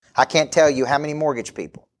I can't tell you how many mortgage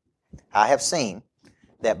people I have seen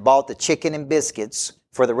that bought the chicken and biscuits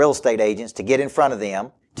for the real estate agents to get in front of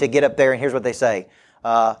them, to get up there, and here's what they say.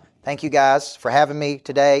 Thank you guys for having me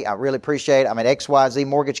today. I really appreciate it. I'm at XYZ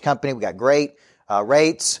Mortgage Company. We got great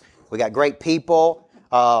rates. We got great people.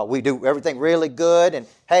 We do everything really good. And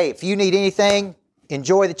hey, if you need anything,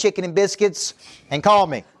 enjoy the chicken and biscuits and call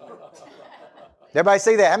me. Everybody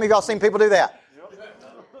see that? How many of y'all seen people do that?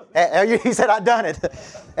 He said, I've done it.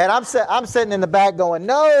 And I'm sitting in the back going,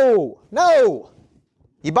 no.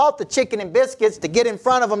 You bought the chicken and biscuits to get in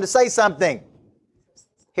front of them to say something.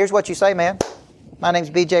 Here's what you say, man. My name's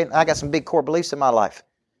BJ, and I got some big core beliefs in my life.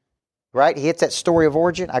 Right? He hits that story of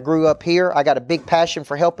origin. I grew up here. I got a big passion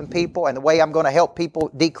for helping people, and the way I'm going to help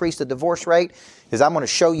people decrease the divorce rate is I'm going to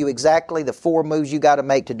show you exactly the 4 moves you got to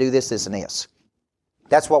make to do this, this, and this.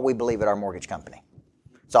 That's what we believe at our mortgage company.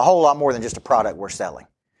 It's a whole lot more than just a product we're selling.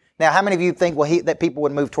 Now, how many of you think that people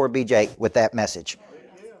would move toward BJ with that message?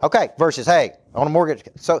 Okay, versus, hey, on a mortgage.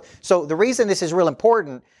 So the reason this is real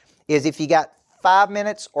important is if you got 5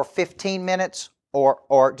 minutes or 15 minutes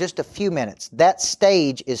or just a few minutes, that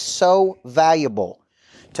stage is so valuable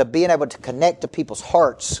to being able to connect to people's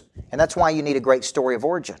hearts. And that's why you need a great story of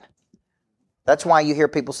origin. That's why you hear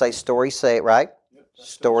people say story, say it, right?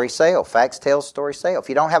 Story sale. Facts tell, story sale. If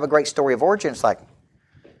you don't have a great story of origin, it's like,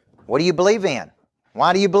 what do you believe in?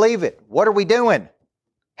 Why do you believe it? What are we doing?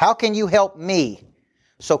 How can you help me?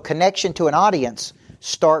 So connection to an audience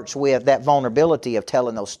starts with that vulnerability of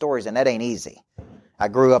telling those stories, and that ain't easy. I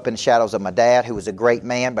grew up in the shadows of my dad, who was a great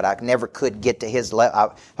man, but I never could get to his level. I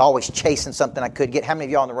was always chasing something I could get. How many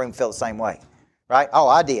of y'all in the room feel the same way? Right? Oh,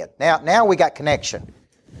 I did. Now we got connection.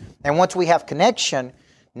 And once we have connection,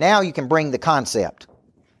 now you can bring the concept.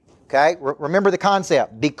 Okay? Remember the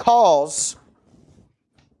concept. Because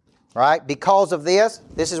of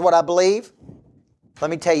this is what I believe. Let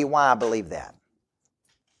me tell you why I believe that.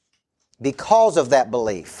 Because of that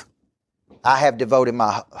belief, I have devoted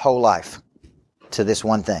my whole life to this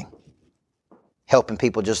one thing. Helping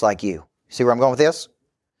people just like you. See where I'm going with this?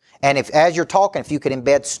 And as you're talking, if you could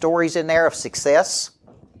embed stories in there of success.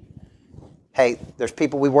 Hey, there's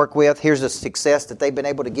people we work with. Here's the success that they've been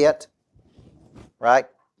able to get. Right?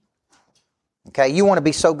 Okay, you want to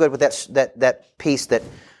be so good with that piece that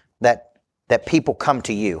people come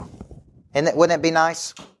to you. And wouldn't that be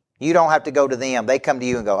nice? You don't have to go to them. They come to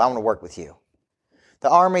you and go, I want to work with you. The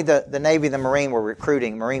Army, the Navy, the Marines were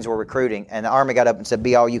recruiting, and the Army got up and said,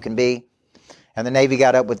 be all you can be. And the Navy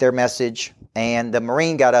got up with their message, and the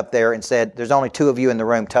Marine got up there and said, there's only 2 of you in the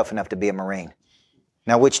room tough enough to be a Marine.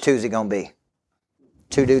 Now, which 2 is it going to be?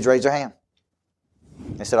 2 dudes raised their hand.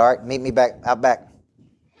 They said, all right, meet me out back.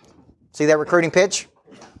 See that recruiting pitch?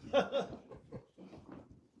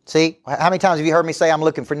 See, how many times have you heard me say I'm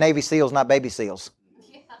looking for Navy SEALs, not baby SEALs?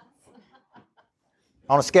 Yes.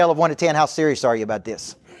 On a scale of 1 to 10, how serious are you about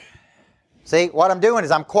this? See, what I'm doing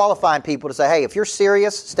is I'm qualifying people to say, hey, if you're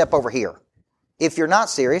serious, step over here. If you're not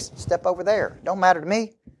serious, step over there. Don't matter to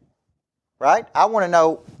me. Right? I want to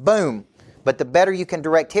know, boom. But the better you can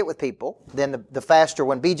direct hit with people, then the faster.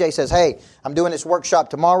 When BJ says, hey, I'm doing this workshop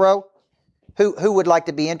tomorrow, who would like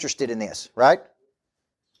to be interested in this, right?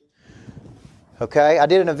 Okay, I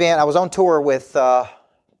did an event. I was on tour with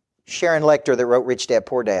Sharon Lecter that wrote Rich Dad,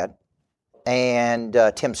 Poor Dad, and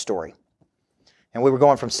Tim Story. And we were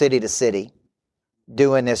going from city to city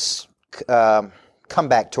doing this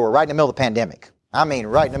comeback tour right in the middle of the pandemic. I mean,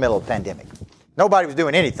 right in the middle of the pandemic. Nobody was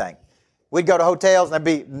doing anything. We'd go to hotels and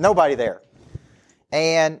there'd be nobody there.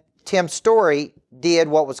 And Tim Story did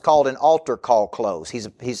what was called an altar call close. He's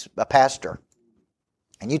a pastor.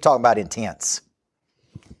 And you talk about intense.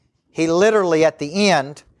 He literally, at the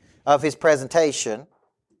end of his presentation,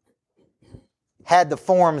 had the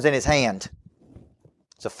forms in his hand.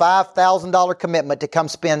 It's a $5,000 commitment to come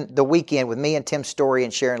spend the weekend with me and Tim Story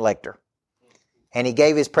and Sharon Lecter. And he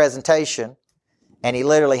gave his presentation, and he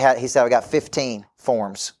said, I got 15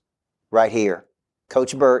 forms right here.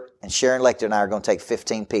 Coach Burt and Sharon Lecter and I are going to take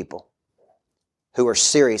 15 people who are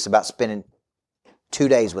serious about spending 2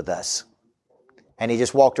 days with us. And he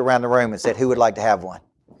just walked around the room and said, who would like to have one?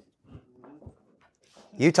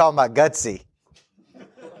 You talking about gutsy.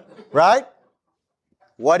 Right?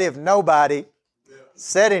 What if nobody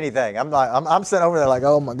said anything? I'm sitting over there like,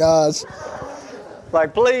 oh my gosh.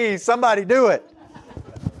 Like, please, somebody do it.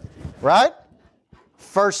 Right?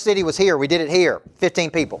 First city was here. We did it here.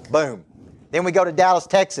 15 people. Boom. Then we go to Dallas,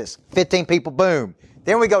 Texas. 15 people. Boom.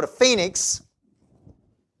 Then we go to Phoenix.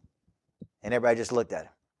 And everybody just looked at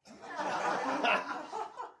him.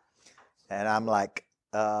 And I'm like,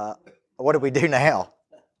 what do we do now?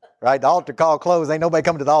 Right? The altar call closed. Ain't nobody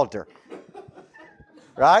coming to the altar.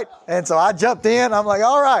 right? And so I jumped in. I'm like,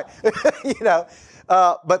 all right,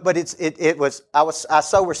 But I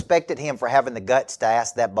so respected him for having the guts to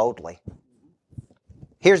ask that boldly.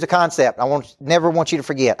 Here's the concept. Never want you to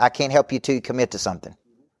forget. I can't help you to commit to something,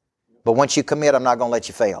 but once you commit, I'm not going to let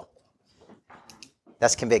you fail.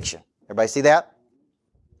 That's conviction. Everybody see that?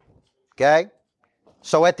 Okay.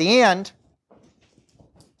 So at the end,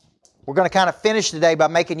 we're going to kind of finish today by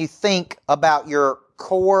making you think about your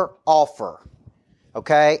core offer.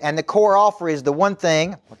 Okay? And the core offer is the one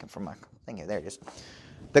thing, looking for my thing here, there it is.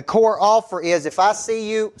 The core offer is if I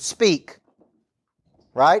see you speak,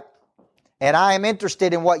 right? And I am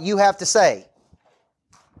interested in what you have to say,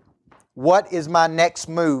 what is my next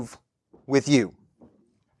move with you?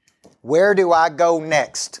 Where do I go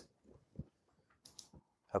next?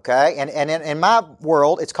 Okay? And in my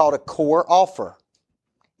world, it's called a core offer.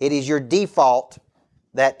 It is your default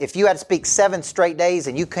that if you had to speak 7 straight days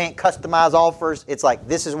and you can't customize offers, it's like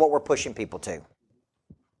this is what we're pushing people to.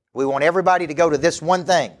 We want everybody to go to this one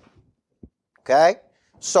thing. Okay?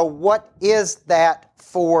 So what is that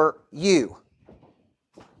for you?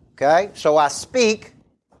 Okay? So I speak,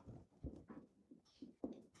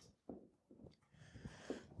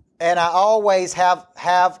 and I always have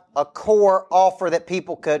a core offer that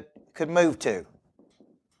people could move to.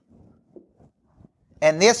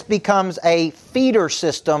 And this becomes a feeder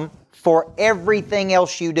system for everything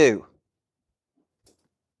else you do.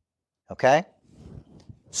 Okay?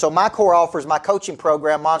 So my core offer is my coaching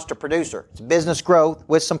program, Monster Producer. It's business growth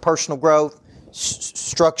with some personal growth,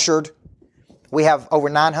 structured. We have over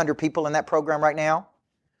 900 people in that program right now.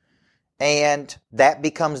 And that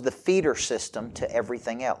becomes the feeder system to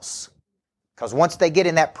everything else. Because once they get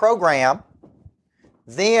in that program,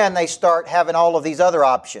 then they start having all of these other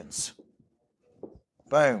options.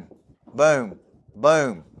 Boom, boom,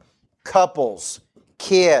 boom. Couples,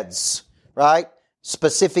 kids, right?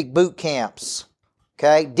 Specific boot camps,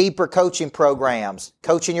 okay? Deeper coaching programs,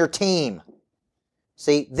 coaching your team.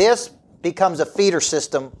 See, this becomes a feeder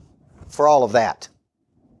system for all of that.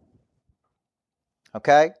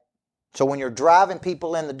 Okay? So when you're driving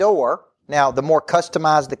people in the door, now the more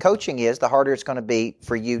customized the coaching is, the harder it's going to be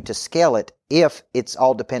for you to scale it if it's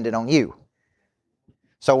all dependent on you.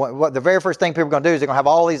 So what the very first thing people are going to do is they're going to have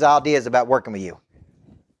all these ideas about working with you.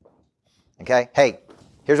 Okay? Hey,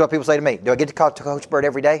 here's what people say to me. Do I get to talk to Coach Burt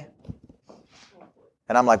every day?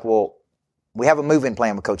 And I'm like, well, we have a move-in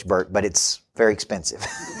plan with Coach Burt, but it's very expensive.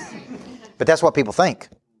 But that's what people think,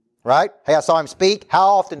 right? Hey, I saw him speak. How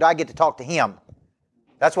often do I get to talk to him?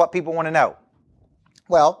 That's what people want to know.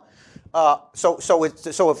 Well, so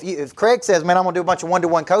if Craig says, man, I'm going to do a bunch of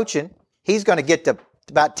one-to-one coaching, he's going to get to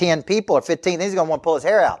about 10 people or 15, then he's going to want to pull his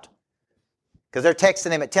hair out. Because they're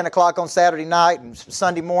texting him at 10 o'clock on Saturday night and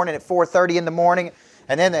Sunday morning at 4:30 in the morning.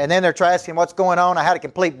 And then they're asking what's going on. I had a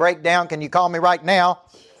complete breakdown. Can you call me right now?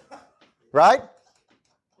 Right?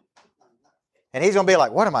 And he's going to be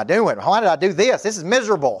like, what am I doing? Why did I do this? This is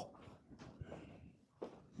miserable.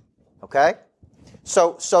 Okay?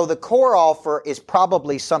 So the core offer is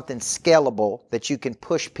probably something scalable that you can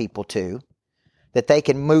push people to, that they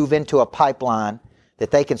can move into a pipeline,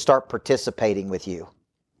 that they can start participating with you.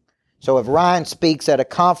 So if Ryan speaks at a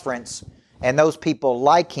conference and those people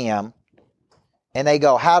like him and they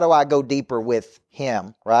go, how do I go deeper with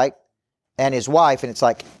him, right? And his wife, and it's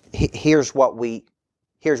like, here's what we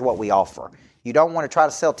offer. You don't want to try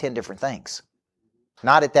to sell 10 different things.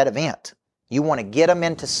 Not at that event. You want to get them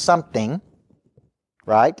into something,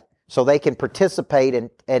 right? So they can participate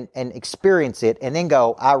and experience it and then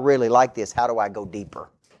go, I really like this. How do I go deeper?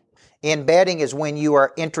 Embedding is when you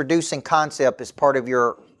are introducing concept as part of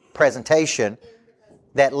your presentation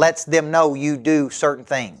that lets them know you do certain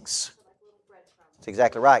things. That's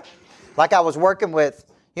exactly right. Like I was working with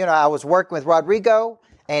Rodrigo,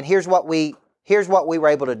 and here's what we were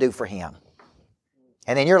able to do for him.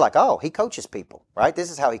 And then you're like, oh, he coaches people, right? This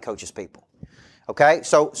is how he coaches people. Okay?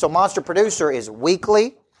 So Monster Producer is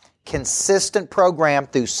weekly, consistent program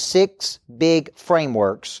through 6 big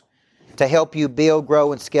frameworks to help you build,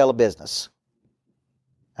 grow, and scale a business.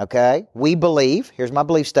 Okay? We believe, here's my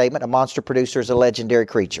belief statement, a monster producer is a legendary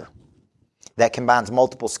creature that combines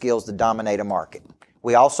multiple skills to dominate a market.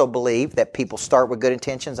 We also believe that people start with good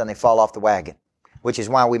intentions and they fall off the wagon, which is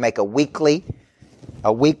why we make a weekly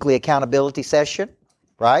accountability session,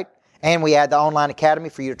 right? And we add the online academy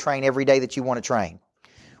for you to train every day that you want to train.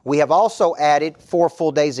 We have also added 4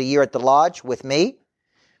 full days a year at the lodge with me,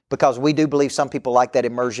 because we do believe some people like that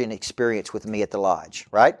immersion experience with me at the lodge,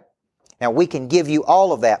 right? Now, we can give you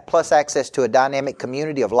all of that, plus access to a dynamic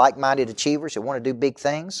community of like-minded achievers that want to do big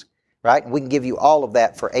things, right? And we can give you all of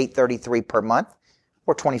that for $833 per month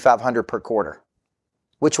or $2,500 per quarter.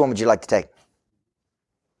 Which one would you like to take?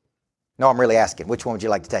 No, I'm really asking. Which one would you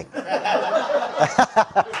like to take?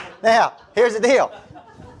 Now, here's the deal.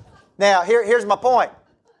 Now, here's my point.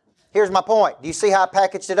 Here's my point. Do you see how I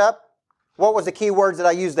packaged it up? What was the key words that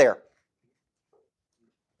I used there?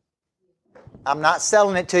 I'm not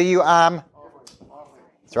selling it to you. That's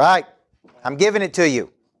right. I'm giving it to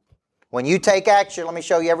you. When you take action, let me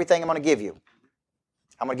show you everything I'm going to give you.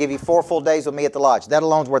 I'm going to give you 4 full days with me at the lodge. That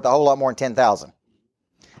alone's worth a whole lot more than $10,000.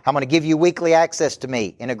 I'm going to give you weekly access to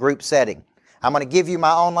me in a group setting. I'm going to give you my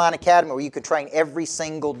online academy where you can train every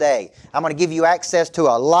single day. I'm going to give you access to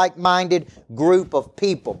a like-minded group of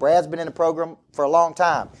people. Brad's been in the program for a long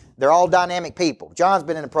time. They're all dynamic people. John's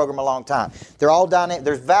been in the program a long time. They're all dynamic.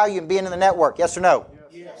 There's value in being in the network. Yes or no?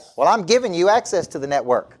 Yes. Well, I'm giving you access to the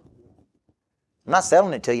network. I'm not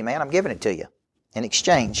selling it to you, man. I'm giving it to you in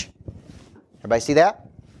exchange. Everybody see that?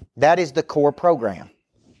 That is the core program.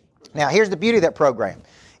 Now, here's the beauty of that program.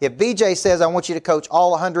 If BJ says, I want you to coach all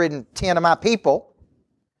 110 of my people,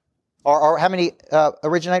 or how many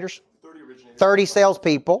originators? 30 originators. 30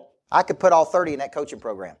 salespeople. I could put all 30 in that coaching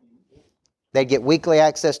program. They'd get weekly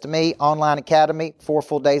access to me, online academy, 4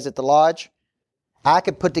 full days at the lodge. I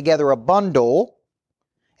could put together a bundle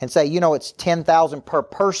and say, it's $10,000 per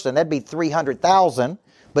person. That'd be $300,000.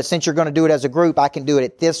 But since you're going to do it as a group, I can do it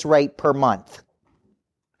at this rate per month.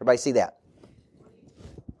 Everybody see that?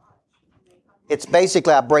 It's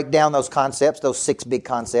basically, I break down those concepts, those 6 big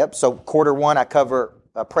concepts. So quarter 1, I cover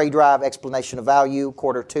Pray Drive, explanation of value.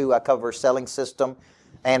 Quarter 2, I cover selling system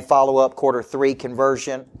and follow up. Quarter 3,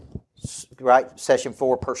 conversion. Right? Session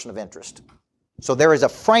 4, person of interest. So there is a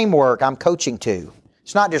framework I'm coaching to.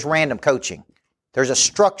 It's not just random coaching. There's a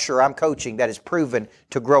structure I'm coaching that is proven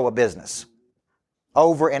to grow a business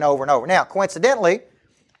over and over and over. Now, coincidentally,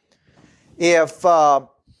 if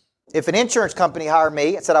an insurance company hired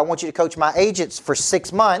me and said, I want you to coach my agents for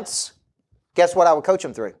 6 months, guess what I would coach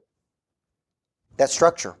them through? That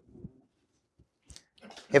structure.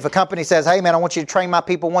 If a company says, hey man, I want you to train my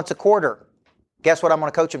people once a quarter, guess what I'm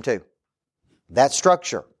going to coach them to? That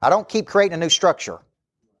structure. I don't keep creating a new structure.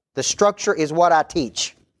 The structure is what I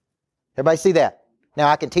teach. Everybody see that? Now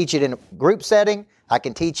I can teach it in a group setting. I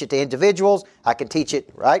can teach it to individuals. I can teach it,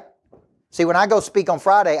 right? See, when I go speak on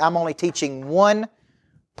Friday, I'm only teaching one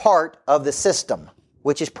part of the system,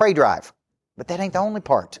 which is Pray Drive. But that ain't the only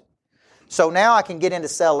part. So now I can get into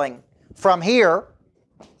selling from here.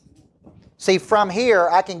 See, from here,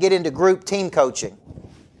 I can get into group team coaching.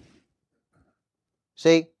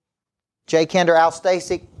 See, Jay Kinder, Al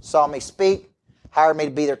Stacey saw me speak, hired me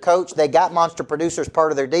to be their coach. They got Monster Producers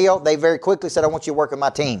part of their deal. They very quickly said, I want you to work with my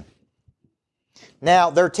team. Now,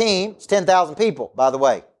 their team is 10,000 people, by the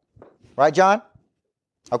way. Right, John?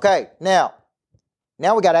 Okay, now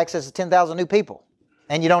we got access to 10,000 new people.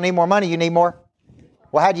 And you don't need more money, you need more.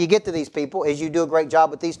 Well, how do you get to these people? Is you do a great job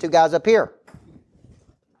with these 2 guys up here.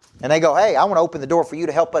 And they go, hey, I want to open the door for you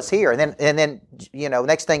to help us here. And then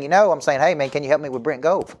next thing you know, I'm saying, hey, man, can you help me with Brent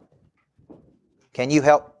Gove? Can you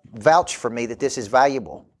help vouch for me that this is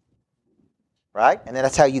valuable? Right? And then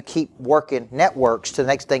that's how you keep working networks to the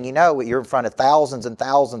next thing you know, you're in front of thousands and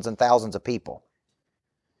thousands and thousands of people.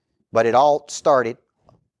 But it all started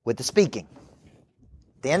with the speaking.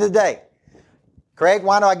 At the end of the day, Craig,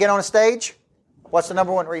 why do I get on a stage? What's the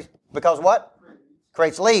number one reason? Because what?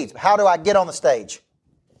 Creates leads. How do I get on the stage?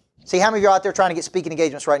 See, how many of you are out there trying to get speaking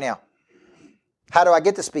engagements right now? How do I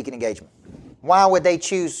get the speaking engagement? Why would they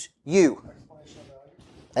choose you?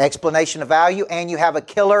 Explanation of value, and you have a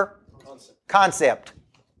killer concept.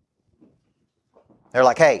 They're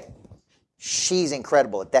like, hey, she's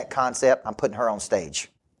incredible at that concept. I'm putting her on stage.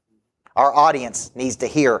 Our audience needs to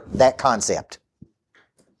hear that concept.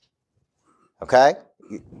 Okay?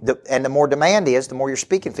 And the more demand is, the more your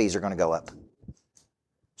speaking fees are going to go up.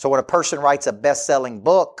 So when a person writes a best-selling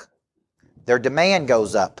book, their demand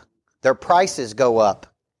goes up. Their prices go up.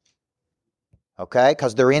 Okay?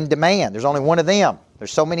 Because they're in demand. There's only one of them.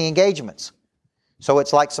 There's so many engagements. So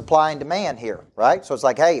it's like supply and demand here, right? So it's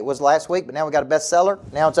like, hey, it was last week, but now we got a bestseller.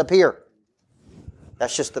 Now it's up here.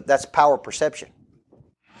 That's power perception.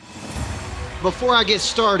 Before I get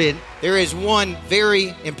started, there is one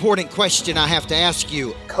very important question I have to ask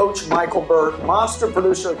you. Coach Michael Burke, Monster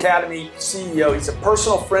Producer Academy CEO. He's a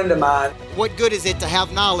personal friend of mine. What good is it to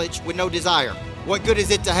have knowledge with no desire? What good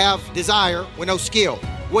is it to have desire with no skill?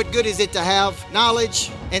 What good is it to have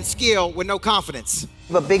knowledge and skill with no confidence?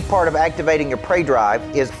 A big part of activating your Pray Drive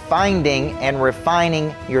is finding and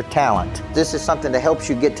refining your talent. This is something that helps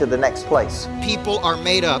you get to the next place. People are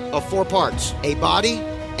made up of 4 parts: a body,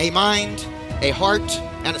 a mind, a heart,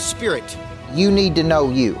 and a spirit. You need to know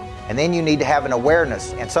you. And then you need to have an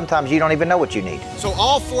awareness, and sometimes you don't even know what you need. So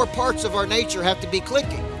all 4 parts of our nature have to be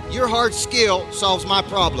clicking. Your hard skill solves my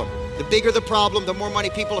problem. The bigger the problem, the more money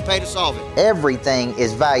people will pay to solve it. Everything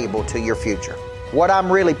is valuable to your future. What I'm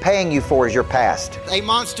really paying you for is your past. A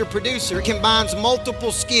monster producer combines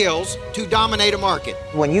multiple skills to dominate a market.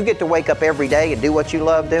 When you get to wake up every day and do what you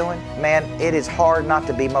love doing, man, it is hard not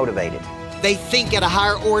to be motivated. They think at a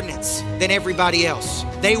higher ordinance than everybody else.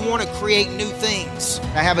 They want to create new things.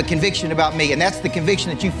 I have a conviction about me, and that's the conviction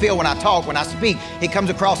that you feel when I talk, when I speak. It comes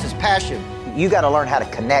across as passion. You got to learn how to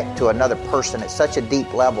connect to another person at such a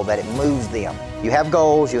deep level that it moves them. You have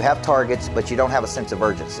goals, you have targets, but you don't have a sense of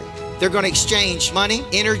urgency. They're going to exchange money,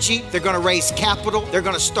 energy. They're going to raise capital. They're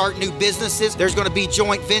going to start new businesses. There's going to be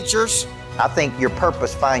joint ventures. I think your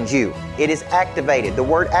purpose finds you. It is activated. The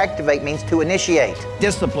word activate means to initiate.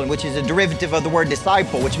 Discipline, which is a derivative of the word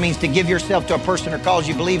disciple, which means to give yourself to a person or cause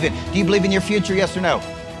you believe in. Do you believe in your future, yes or no?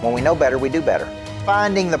 When we know better, we do better.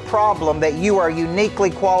 Finding the problem that you are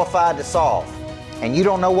uniquely qualified to solve, and you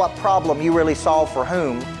don't know what problem you really solve for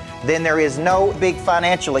whom, then there is no big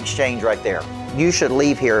financial exchange right there. You should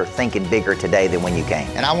leave here thinking bigger today than when you came.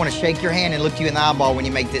 And I want to shake your hand and look you in the eyeball when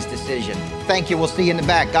you make this decision. Thank you. We'll see you in the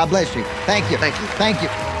back. God bless you. Thank you. Thank you. Thank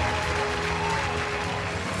you.